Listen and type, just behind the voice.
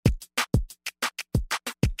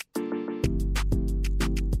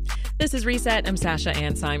This is Reset. I'm Sasha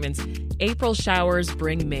Ann Simons. April showers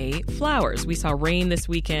bring May flowers. We saw rain this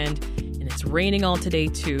weekend, and it's raining all today,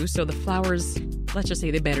 too. So the flowers, let's just say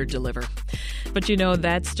they better deliver. But you know,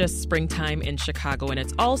 that's just springtime in Chicago, and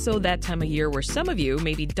it's also that time of year where some of you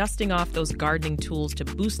may be dusting off those gardening tools to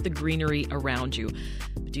boost the greenery around you.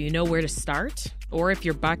 But do you know where to start? Or if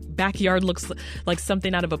your backyard looks like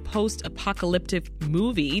something out of a post-apocalyptic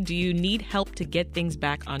movie, do you need help to get things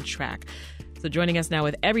back on track? So joining us now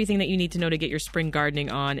with everything that you need to know to get your spring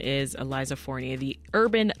gardening on is Eliza Fournier, the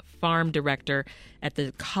Urban Farm Director at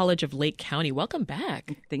the College of Lake County. Welcome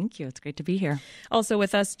back. Thank you. It's great to be here. Also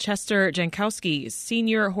with us, Chester Jankowski,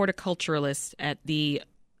 Senior Horticulturalist at the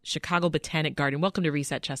Chicago Botanic Garden. Welcome to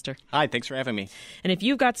Reset, Chester. Hi, thanks for having me. And if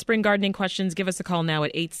you've got spring gardening questions, give us a call now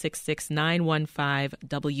at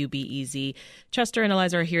 866-915-WBEZ. Chester and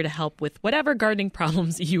Eliza are here to help with whatever gardening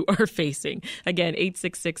problems you are facing. Again,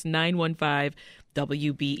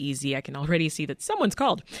 866-915-WBEZ. I can already see that someone's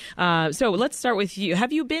called. So let's start with you.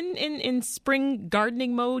 Have you been in spring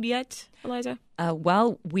gardening mode yet, Eliza?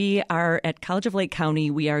 Well, we are at College of Lake County.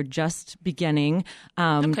 We are just beginning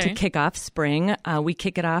to kick off spring. We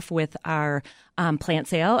kick it off with our plant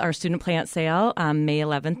sale, our student plant sale, May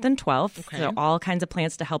 11th and 12th. Okay. So all kinds of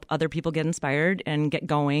plants to help other people get inspired and get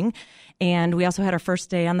going. And we also had our first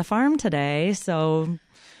day on the farm today. So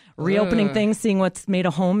reopening things, seeing what's made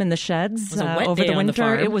a home in the sheds over the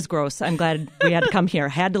winter. It was gross. I'm glad we had to come here.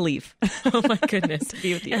 Had to leave. Oh my goodness! To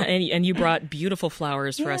be with you. And you brought beautiful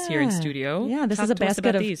flowers for us here in studio. Yeah, this Talk is a to us basket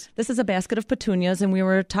about of these. This is a basket of petunias, and we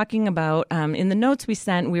were talking about in the notes we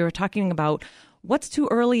sent. We were talking about what's too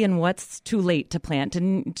early and what's too late to plant.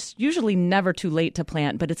 And it's usually never too late to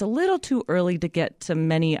plant, but it's a little too early to get to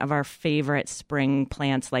many of our favorite spring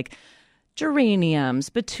plants like geraniums,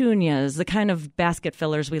 petunias, the kind of basket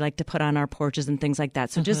fillers we like to put on our porches and things like that.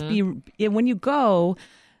 So just when you go,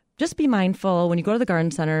 just be mindful. When you go to the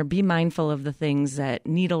garden center, be mindful of the things that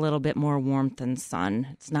need a little bit more warmth and sun.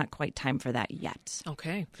 It's not quite time for that yet.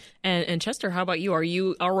 Okay. And Chester, how about you? Are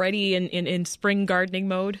you already in spring gardening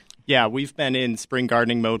mode? Yeah, we've been in spring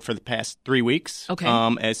gardening mode for the past 3 weeks. Okay.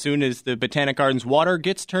 As soon as the Botanic Garden's water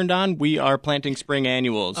gets turned on, we are planting spring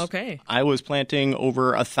annuals. Okay. I was planting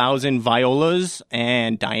over 1,000 violas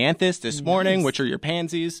and dianthus this morning, which are your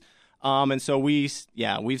pansies. And so we've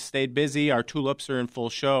stayed busy. Our tulips are in full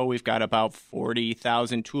show. We've got about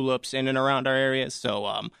 40,000 tulips in and around our area.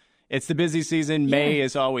 So it's the busy season. May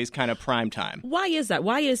is always kind of prime time. Why is that?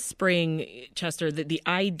 Why is spring, Chester, the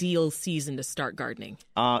ideal season to start gardening?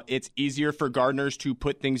 It's easier for gardeners to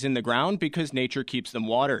put things in the ground because nature keeps them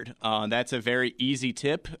watered. That's a very easy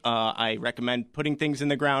tip. I recommend putting things in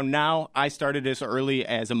the ground now. I started as early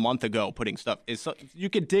as a month ago putting stuff. You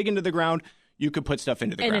could dig into the ground. You could put stuff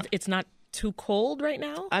into the ground. And it's not too cold right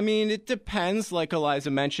now? I mean, it depends. Like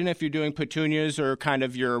Eliza mentioned, if you're doing petunias or kind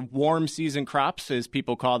of your warm season crops, as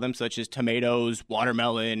people call them, such as tomatoes,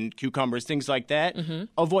 watermelon, cucumbers, things like that,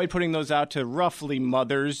 avoid putting those out to roughly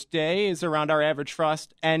Mother's Day is around our average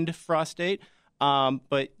frost date.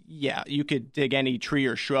 But yeah, you could dig any tree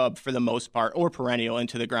or shrub for the most part or perennial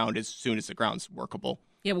into the ground as soon as the ground's workable.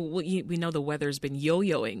 Yeah, well, we know the weather's been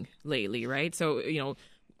yo-yoing lately, right? So,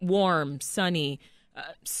 warm, sunny,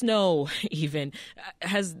 snow even.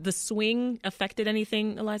 Has the swing affected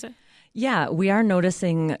anything, Eliza? Yeah, we are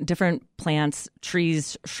noticing different plants,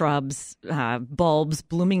 trees, shrubs, bulbs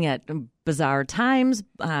blooming at bizarre times,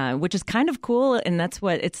 which is kind of cool. And that's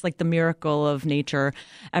it's like the miracle of nature.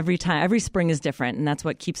 Every spring is different. And that's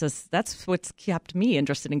what's kept me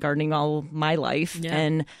interested in gardening all my life. Yeah.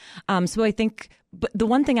 And so I think, but the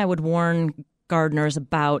one thing I would warn gardeners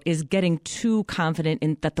about is getting too confident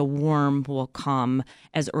in that the warm will come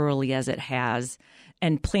as early as it has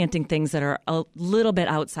and planting things that are a little bit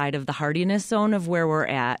outside of the hardiness zone of where we're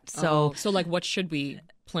at. So like what should we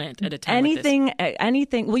plant at a time anything, like this?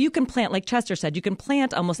 Anything. Well, you can plant, like Chester said, you can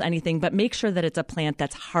plant almost anything, but make sure that it's a plant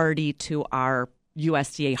that's hardy to our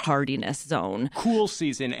USDA hardiness zone. Cool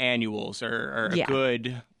season annuals are a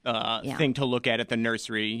good thing to look at the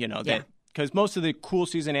nursery, because most of the cool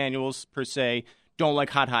season annuals, per se, don't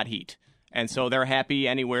like hot heat. And so they're happy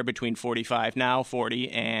anywhere between 45 now, 40,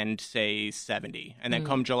 and, say, 70. And then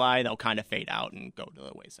come July, they'll kind of fade out and go to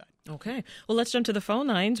the wayside. Okay. Well, let's jump to the phone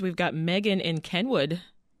lines. We've got Megan in Kenwood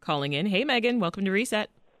calling in. Hey, Megan. Welcome to Reset.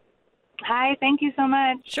 Hi. Thank you so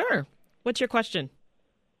much. Sure. What's your question?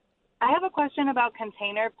 I have a question about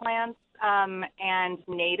container plants and plants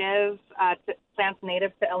native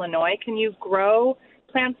to Illinois. Can you grow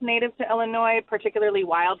plants native to Illinois, particularly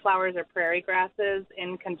wildflowers or prairie grasses,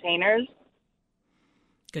 in containers?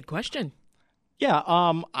 Good question. Yeah,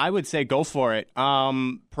 I would say go for it.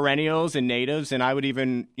 Perennials and natives, and I would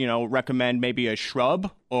even, recommend maybe a shrub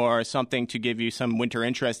or something to give you some winter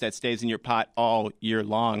interest that stays in your pot all year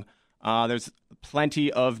long. There's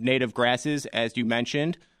plenty of native grasses, as you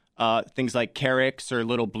mentioned. Things like carex or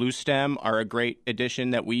little blue stem are a great addition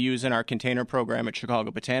that we use in our container program at Chicago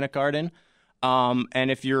Botanic Garden. And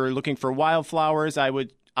if you're looking for wildflowers, I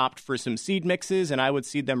would opt for some seed mixes, and I would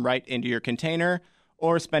seed them right into your container,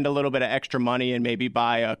 or spend a little bit of extra money and maybe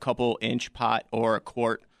buy a couple inch pot or a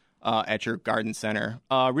quart at your garden center.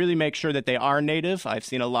 Really make sure that they are native. I've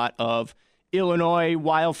seen a lot of Illinois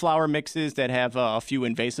wildflower mixes that have a few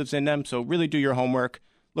invasives in them. So really do your homework.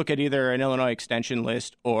 Look at either an Illinois extension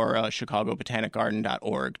list or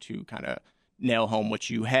chicagobotanicgarden.org to kind of nail home what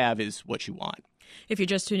you have is what you want. If you're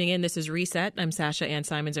just tuning in, this is Reset. I'm Sasha Ann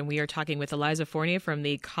Simons, and we are talking with Eliza Fournier from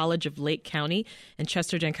the College of Lake County and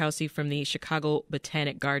Chester Jankowski from the Chicago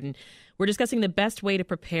Botanic Garden. We're discussing the best way to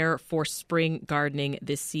prepare for spring gardening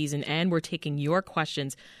this season, and we're taking your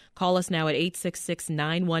questions. Call us now at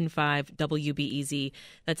 866-915-WBEZ.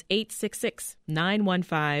 That's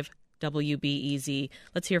 866-915-WBEZ.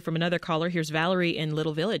 Let's hear from another caller. Here's Valerie in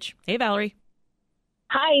Little Village. Hey, Valerie.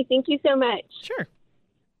 Hi, thank you so much. Sure.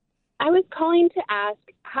 I was calling to ask,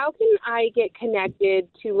 how can I get connected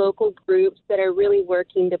to local groups that are really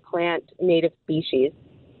working to plant native species?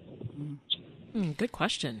 Good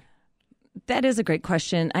question. That is a great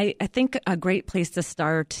question. I think a great place to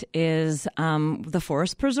start is the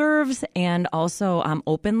forest preserves and also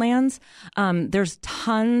open lands. There's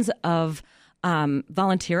tons of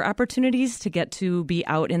volunteer opportunities to get to be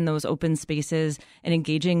out in those open spaces and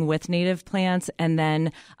engaging with native plants. And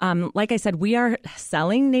then, like I said, we are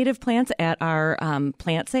selling native plants at our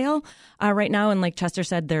plant sale right now. And like Chester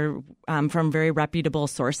said, they're from very reputable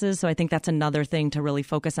sources. So I think that's another thing to really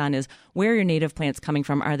focus on is where are your native plants coming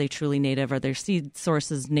from? Are they truly native? Are their seed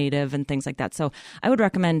sources native and things like that? So I would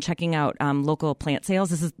recommend checking out local plant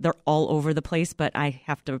sales. They're all over the place, but I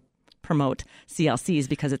have to promote CLCs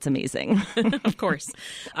because it's amazing. Of course.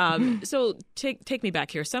 So take me back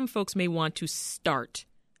here. Some folks may want to start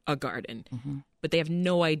a garden, but they have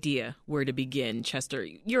no idea where to begin. Chester,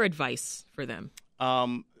 your advice for them?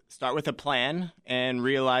 Start with a plan and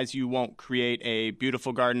realize you won't create a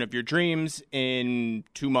beautiful garden of your dreams in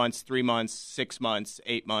 2 months, 3 months, 6 months,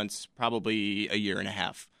 8 months, probably a year and a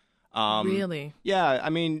half. Really? Yeah, I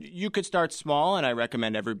mean, you could start small, and I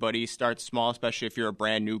recommend everybody start small, especially if you're a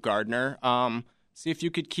brand new gardener. See if you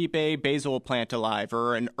could keep a basil plant alive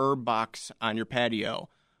or an herb box on your patio.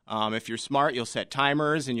 If you're smart, you'll set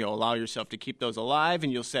timers, and you'll allow yourself to keep those alive,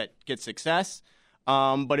 and you'll get success.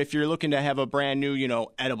 But if you're looking to have a brand new,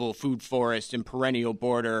 edible food forest and perennial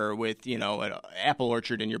border with, an apple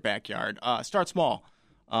orchard in your backyard, start small.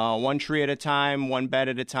 One tree at a time, one bed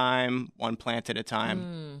at a time, one plant at a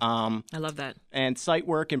time. I love that. And site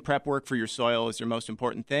work and prep work for your soil is your most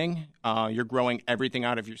important thing. You're growing everything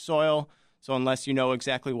out of your soil. So unless you know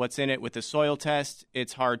exactly what's in it with the soil test,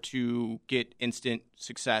 it's hard to get instant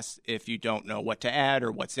success if you don't know what to add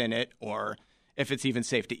or what's in it or if it's even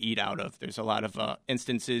safe to eat out of. There's a lot of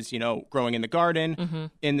instances, growing in the garden,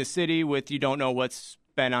 in the city with you don't know what's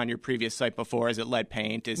been on your previous site before. Is it lead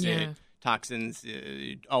paint? Is it toxins?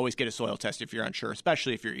 Always get a soil test if you're unsure,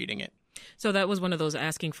 especially if you're eating it. So that was one of those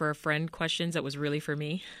asking for a friend questions that was really for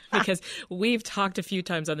me because we've talked a few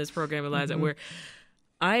times on this program, Eliza, where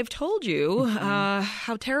I've told you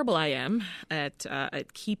how terrible I am at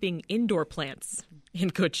keeping indoor plants in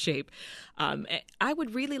good shape. I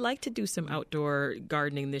would really like to do some outdoor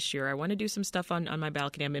gardening this year. I want to do some stuff on my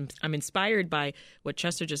balcony. I'm inspired by what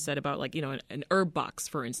Chester just said about an herb box,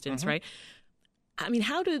 for instance, right? I mean,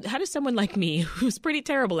 how does someone like me, who's pretty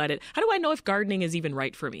terrible at it, how do I know if gardening is even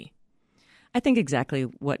right for me? I think exactly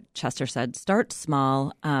what Chester said. Start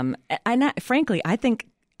small. Frankly, I think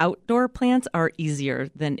outdoor plants are easier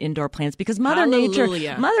than indoor plants because Mother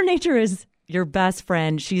Nature is your best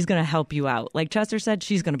friend. She's going to help you out. Like Chester said,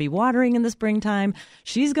 she's going to be watering in the springtime.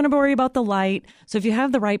 She's going to worry about the light. So if you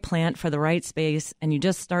have the right plant for the right space and you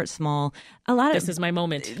just start small, this is my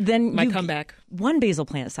moment. Then my comeback. One basil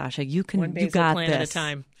plant, Sasha. You got plant this. At a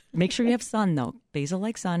time. Make sure you have sun though. Basil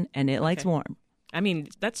likes sun and it likes warm. I mean,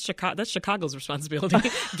 that's Chicago's responsibility.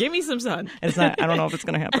 Give me some sun. It's not. I don't know if it's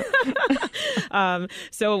going to happen.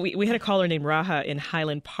 So we had a caller named Raha in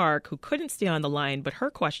Highland Park who couldn't stay on the line, but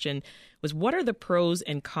her question was, what are the pros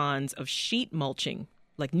and cons of sheet mulching,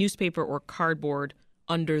 like newspaper or cardboard,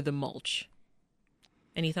 under the mulch?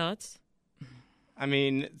 Any thoughts? I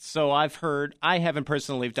mean, so I haven't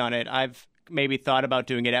personally done it. I've maybe thought about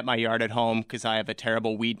doing it at my yard at home because I have a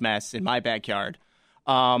terrible weed mess in my backyard.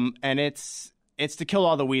 And it's it's to kill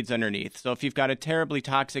all the weeds underneath. So if you've got a terribly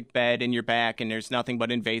toxic bed in your back and there's nothing but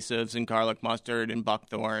invasives and garlic mustard and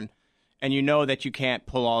buckthorn, and you know that you can't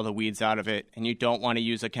pull all the weeds out of it, and you don't want to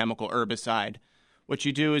use a chemical herbicide, what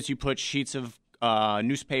you do is you put sheets of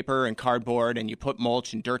newspaper and cardboard, and you put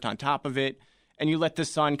mulch and dirt on top of it, and you let the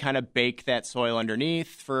sun kind of bake that soil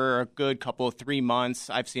underneath for a good couple of 3 months.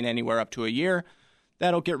 I've seen anywhere up to a year.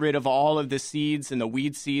 That'll get rid of all of the seeds and the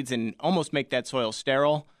weed seeds and almost make that soil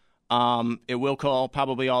sterile. It will kill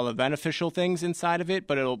probably all the beneficial things inside of it,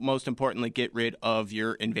 but it'll most importantly get rid of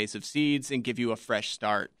your invasive seeds and give you a fresh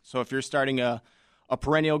start. So if you're starting a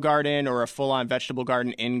perennial garden or a full-on vegetable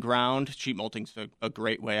garden in ground, sheet mulching's a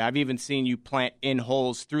great way. I've even seen you plant in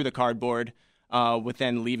holes through the cardboard with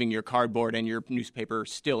then leaving your cardboard and your newspaper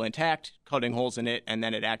still intact, cutting holes in it, and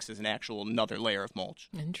then it acts as an actual another layer of mulch.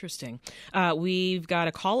 Interesting. We've got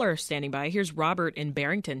a caller standing by. Here's Robert in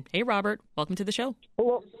Barrington. Hey, Robert. Welcome to the show.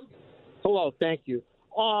 Hello, thank you.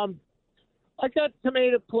 I got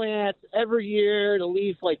tomato plants every year. The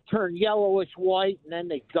leaves turn yellowish white, and then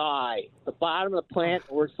they die. The bottom of the plant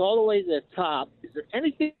works all the way to the top. Is there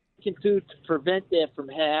anything you can do to prevent that from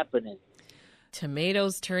happening?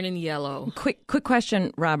 Tomatoes turning yellow. Quick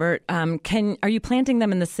question, Robert. Are you planting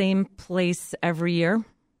them in the same place every year?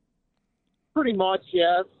 Pretty much,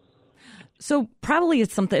 yes. So probably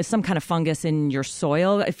it's some kind of fungus in your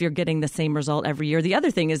soil if you're getting the same result every year. The other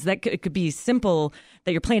thing is that it could be simple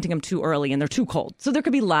that you're planting them too early and they're too cold. So there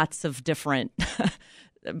could be lots of different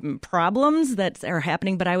problems that are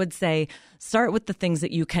happening. But I would say start with the things that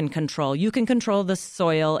you can control. You can control the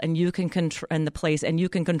soil and you can and the place, and you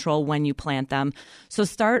can control when you plant them. So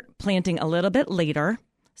start planting a little bit later,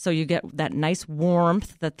 so you get that nice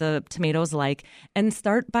warmth that the tomatoes like, and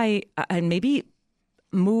start by and maybe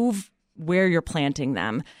move where you're planting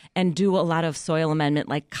them and do a lot of soil amendment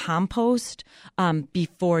like compost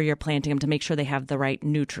before you're planting them to make sure they have the right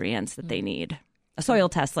nutrients that they need. A soil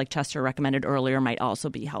test like Chester recommended earlier might also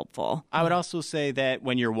be helpful. I would also say that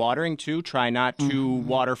when you're watering too, try not to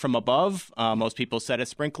water from above. Most people set a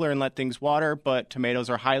sprinkler and let things water, but tomatoes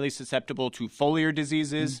are highly susceptible to foliar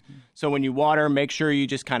diseases. So when you water, make sure you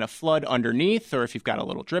just kind of flood underneath, or if you've got a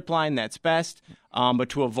little drip line, that's best. But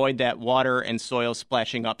to avoid that water and soil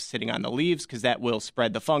splashing up sitting on the leaves, because that will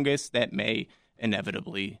spread the fungus that may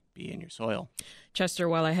inevitably be in your soil. Chester,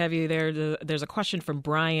 while I have you there, there's a question from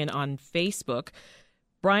Brian on Facebook.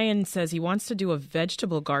 Brian says he wants to do a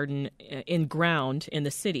vegetable garden in ground in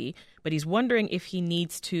the city, but he's wondering if he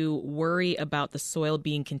needs to worry about the soil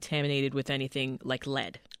being contaminated with anything like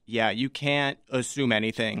lead. Yeah, you can't assume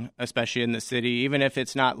anything, especially in the city. Even if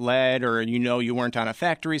it's not lead or you weren't on a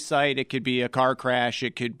factory site, it could be a car crash.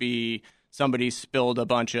 It could be somebody spilled a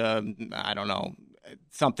bunch of,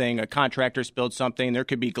 something, a contractor spilled something. There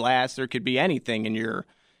could be glass. There could be anything in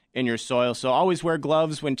your soil. So always wear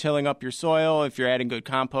gloves when tilling up your soil if you're adding good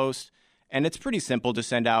compost. And it's pretty simple to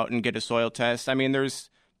send out and get a soil test. I mean, there's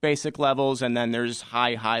basic levels and then there's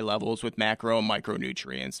high levels with macro and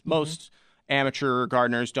micronutrients. Most amateur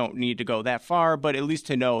gardeners don't need to go that far, but at least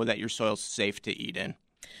to know that your soil's safe to eat in.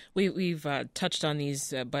 We've touched on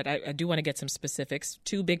these, but I do want to get some specifics.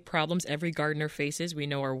 Two big problems every gardener faces, we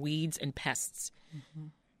know, are weeds and pests.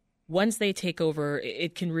 Once they take over,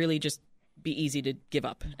 it can really just be easy to give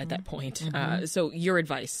up at that point. So your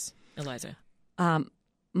advice, Eliza?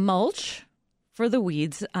 Mulch for the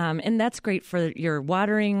weeds, and that's great for your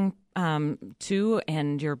watering too,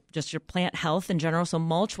 and your plant health in general. So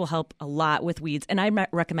mulch will help a lot with weeds, and I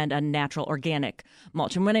recommend a natural organic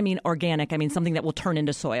mulch. And when I mean organic, I mean something that will turn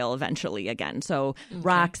into soil eventually again. So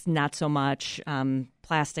rocks, not so much.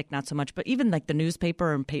 Plastic, not so much, but even like the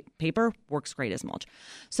newspaper and paper works great as mulch.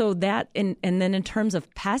 So that, and then in terms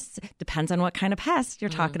of pests, depends on what kind of pest you're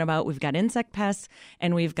talking about. We've got insect pests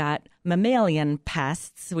and we've got mammalian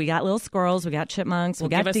pests. We got little squirrels, we got chipmunks, we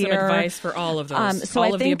got deer. Give us some advice for all of those, so all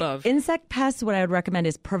I of think the above. Insect pests, what I would recommend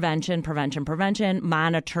is prevention,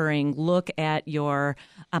 monitoring, look at your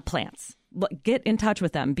plants. Get in touch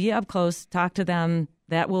with them, be up close, talk to them.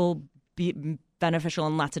 That will be beneficial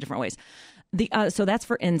in lots of different ways. So that's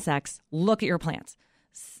for insects. Look at your plants.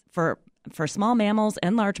 For small mammals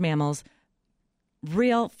and large mammals,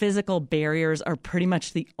 real physical barriers are pretty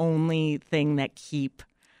much the only thing that keep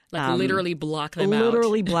literally block them out.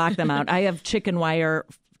 Literally block them out. I have chicken wire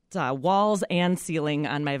walls and ceiling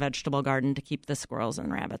on my vegetable garden to keep the squirrels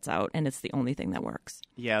and rabbits out, and it's the only thing that works.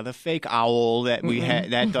 Yeah, the fake owl that we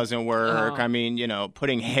had, that doesn't work. I mean,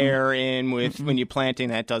 putting hair in with when you're planting,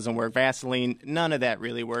 that doesn't work. Vaseline, none of that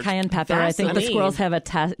really works. Cayenne pepper, I think the squirrels have a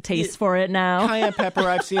taste for it now. Cayenne pepper,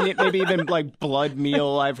 I've seen it. Maybe even like blood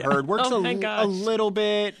meal, I've heard. Works a little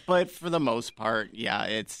bit, but for the most part, yeah,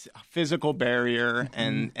 it's a physical barrier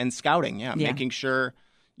and scouting, making sure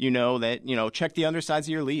that, check the undersides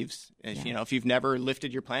of your leaves. If you've never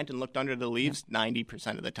lifted your plant and looked under the leaves,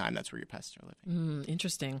 90% of the time, that's where your pests are living.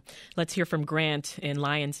 Interesting. Let's hear from Grant in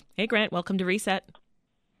Lyons. Hey, Grant, welcome to Reset.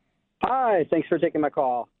 Hi, thanks for taking my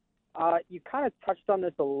call. You kind of touched on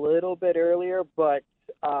this a little bit earlier, but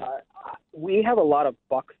we have a lot of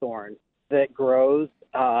buckthorn that grows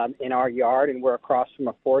in our yard, and we're across from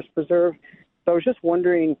a forest preserve. So I was just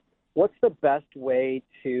wondering, what's the best way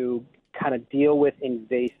to kind of deal with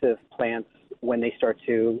invasive plants when they start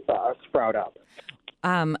to sprout up?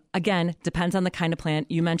 Again, depends on the kind of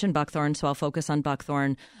plant. You mentioned buckthorn, so I'll focus on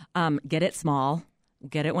buckthorn. Get it small.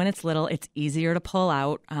 Get it when it's little. It's easier to pull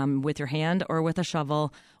out with your hand or with a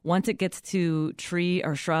shovel. Once it gets to tree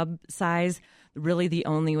or shrub size, really the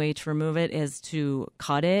only way to remove it is to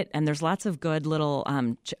cut it. And there's lots of good little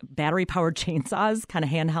battery-powered chainsaws, kind of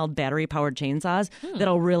handheld battery-powered chainsaws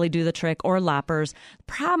that'll really do the trick, or loppers. The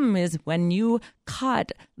problem is when you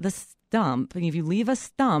cut the stump, if you leave a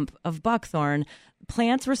stump of buckthorn,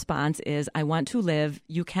 plant's response is, I want to live.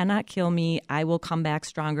 You cannot kill me. I will come back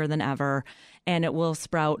stronger than ever. And it will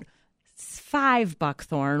sprout 5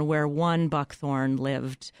 buckthorn where 1 buckthorn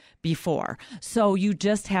lived before. So you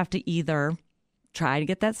just have to either try to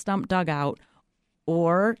get that stump dug out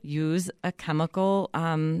or use a chemical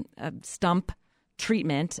stump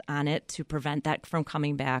treatment on it to prevent that from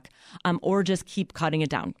coming back, or just keep cutting it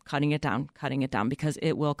down, because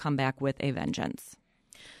it will come back with a vengeance.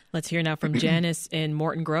 Let's hear now from Janice in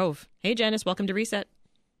Morton Grove. Hey, Janice, welcome to Reset.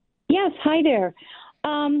 Yes, hi there.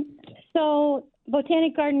 So,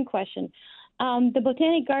 Botanic Garden question. The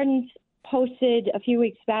Botanic Gardens posted a few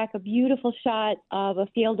weeks back a beautiful shot of a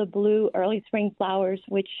field of blue early spring flowers,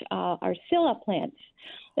 which are scilla plants.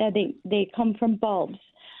 They come from bulbs.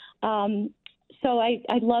 So I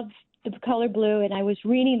love the color blue, and I was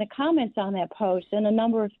reading the comments on that post, and a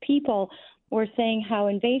number of people were saying how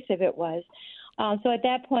invasive it was. So at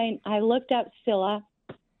that point, I looked up scilla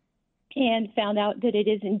and found out that it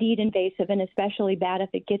is indeed invasive, and especially bad if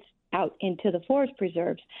it gets out into the forest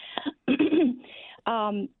preserves.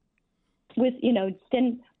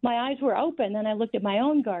 Then my eyes were open, and I looked at my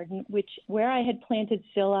own garden, where I had planted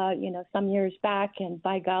scilla, some years back, and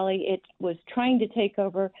by golly, it was trying to take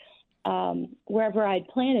over wherever I'd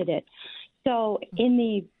planted it. So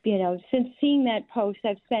since seeing that post,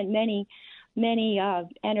 I've spent many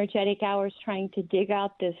energetic hours trying to dig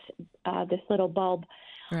out this little bulb.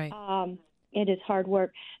 Right. It is hard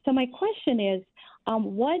work. So my question is,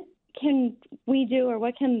 what can we do, or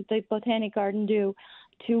what can the Botanic Garden do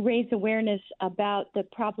to raise awareness about the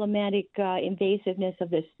problematic invasiveness of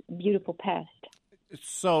this beautiful pest?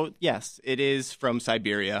 So, yes, it is from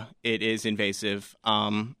Siberia. It is invasive.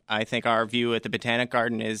 I think our view at the Botanic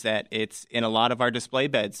Garden is that it's in a lot of our display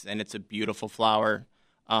beds, and it's a beautiful flower.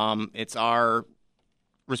 It's our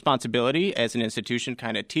responsibility as an institution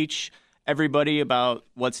kind of teach everybody about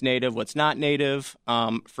what's native, what's not native.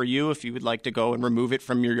 For you, if you would like to go and remove it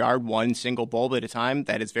from your yard, one single bulb at a time,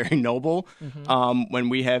 that is very noble. When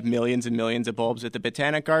we have millions and millions of bulbs at the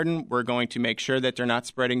Botanic Garden, we're going to make sure that they're not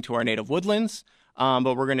spreading to our native woodlands.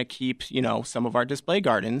 But we're going to keep, some of our display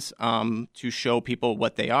gardens to show people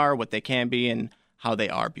what they are, what they can be, and how they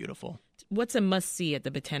are beautiful. What's a must-see at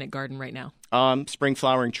the Botanic Garden right now? Spring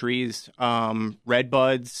flowering trees, red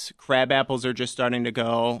buds, crab apples are just starting to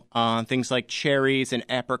go. Things like cherries and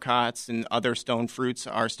apricots and other stone fruits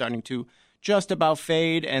are starting to just about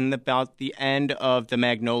fade, and about the end of the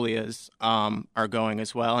magnolias are going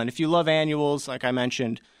as well. And if you love annuals, like I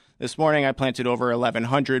mentioned, this morning I planted over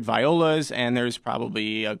 1,100 violas, and there's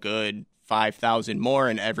probably a good 5,000 more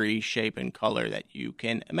in every shape and color that you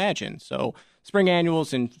can imagine. So spring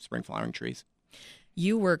annuals and spring flowering trees.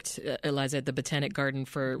 You worked, Eliza, at the Botanic Garden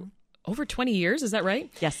for over 20 years. Is that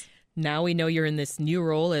right? Yes. Now we know you're in this new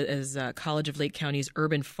role as College of Lake County's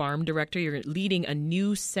Urban Farm Director. You're leading a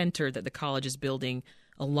new center that the college is building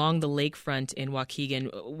along the lakefront in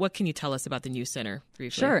Waukegan. What can you tell us about the new center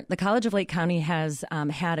briefly? Sure. The College of Lake County has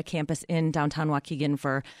had a campus in downtown Waukegan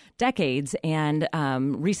for decades, and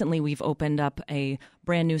recently we've opened up a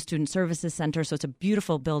brand new student services center. So it's a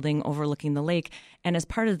beautiful building overlooking the lake. And as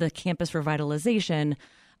part of the campus revitalization,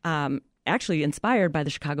 actually inspired by the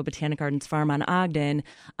Chicago Botanic Gardens farm on Ogden,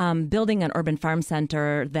 building an urban farm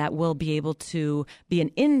center that will be able to be an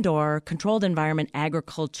indoor controlled environment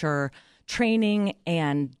agriculture training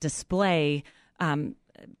and display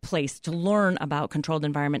place to learn about controlled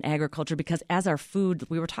environment agriculture, because as our food,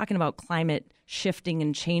 we were talking about climate shifting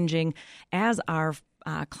and changing, as our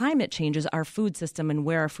climate changes, our food system and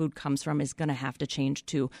where our food comes from is going to have to change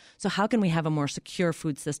too. So how can we have a more secure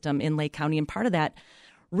food system in Lake County? And part of that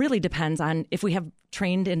really depends on if we have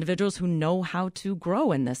trained individuals who know how to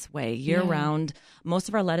grow in this way year-round. Most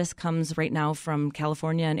of our lettuce comes right now from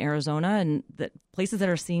California and Arizona, and the places that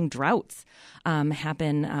are seeing droughts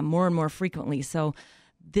happen more and more frequently. So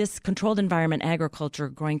this controlled environment agriculture,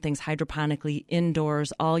 growing things hydroponically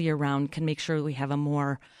indoors all year round, can make sure we have a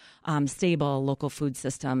more stable local food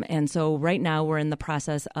system. And so right now we're in the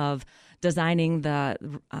process of designing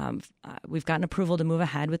we've gotten approval to move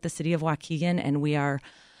ahead with the city of Waukegan, and we are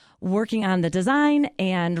working on the design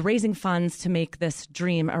and raising funds to make this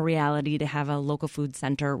dream a reality, to have a local food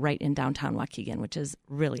center right in downtown Waukegan, which is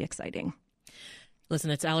really exciting.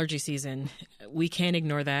 Listen, it's allergy season. We can't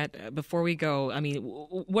ignore that. Before we go, I mean,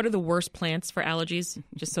 what are the worst plants for allergies?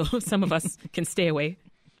 Just so some of us can stay away.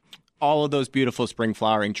 All of those beautiful spring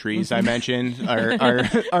flowering trees I mentioned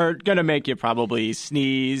are going to make you probably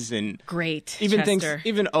sneeze. And great, even Chester.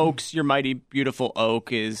 even oaks. Your mighty beautiful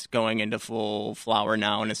oak is going into full flower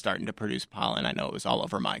now and is starting to produce pollen. I know it was all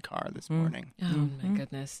over my car this morning. Oh my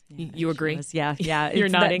goodness, you agree? Yeah. You're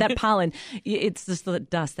nodding. That pollen. It's just the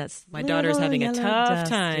dust. That's my daughter's having a tough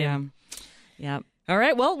time. Yeah. All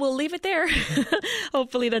right, well, we'll leave it there.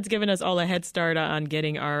 Hopefully that's given us all a head start on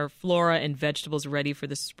getting our flora and vegetables ready for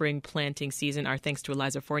the spring planting season. Our thanks to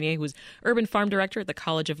Eliza Fournier, who's Urban Farm Director at the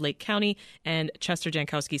College of Lake County, and Chester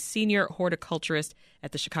Jankowski, Senior Horticulturist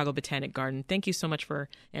at the Chicago Botanic Garden. Thank you so much for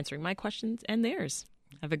answering my questions and theirs.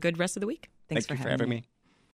 Have a good rest of the week. Thanks for having me.